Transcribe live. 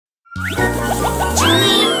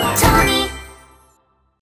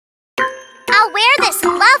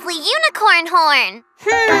unicorn horn.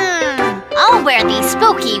 I'll wear these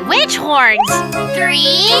spooky witch horns.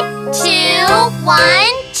 3, 2, 1,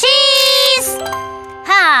 cheese!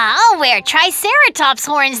 I'll wear Triceratops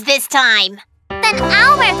horns this time. Then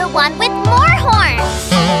I'll wear the one with more horns.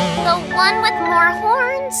 The one with more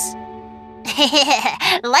horns?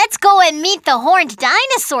 Let's go and meet the horned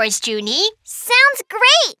dinosaurs, Juny. Sounds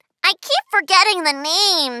great! I keep forgetting the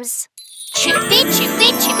names.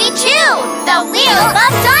 Choopy-choopy-choopy-choo, the wheel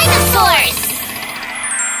of dinosaurs!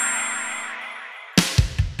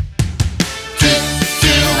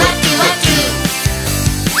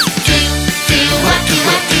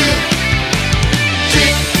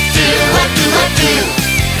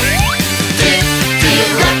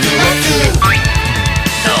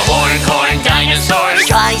 The horned dinosaurs.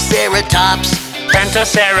 Triceratops,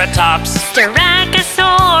 Pentaceratops,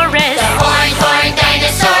 Styracosaurus. The horned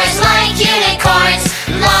dinosaurs like unicorns,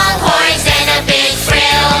 long horns and a big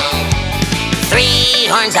frill. 3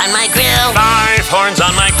 horns on my grill. 5 horns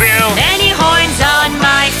on my grill. Many horns on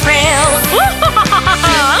my frill.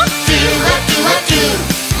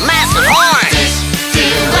 Massive horns.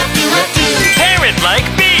 Parrot-like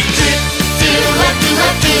beaks.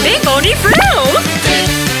 Big bony frill.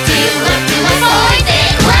 4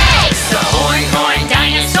 big legs. The horned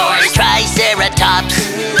dinosaurs. Triceratops,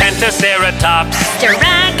 Pentaceratops,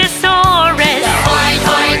 Styracosaurus.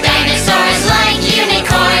 Horned dinosaurs like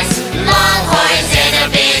unicorns, long horns and a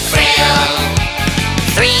big frill.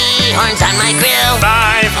 3 horns on my grill.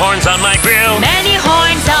 5 horns on my grill. Many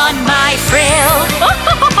horns on my frill.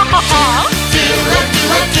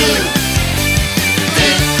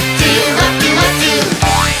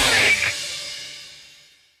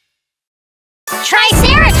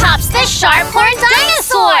 Triceratops, the sharp-horned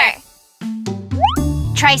dinosaur!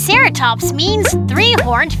 Triceratops means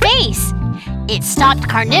 3-horned face. It stopped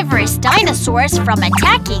carnivorous dinosaurs from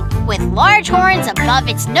attacking with large horns above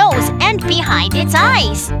its nose and behind its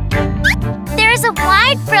eyes. There's a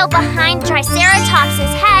wide frill behind Triceratops'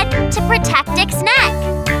 head to protect its neck.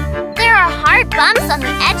 There are hard bumps on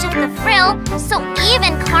the edge of the frill, so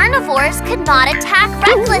even carnivores could not attack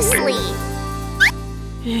recklessly.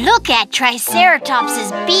 Look at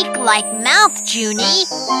Triceratops' beak-like mouth, Juny.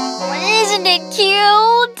 Isn't it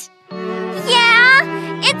cute? Yeah,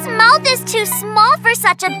 its mouth is too small for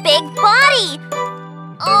such a big body.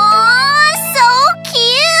 Aw, so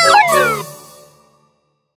cute!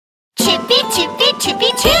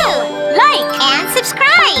 Choopy-choopy-choopy-choo! Like and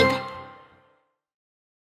subscribe!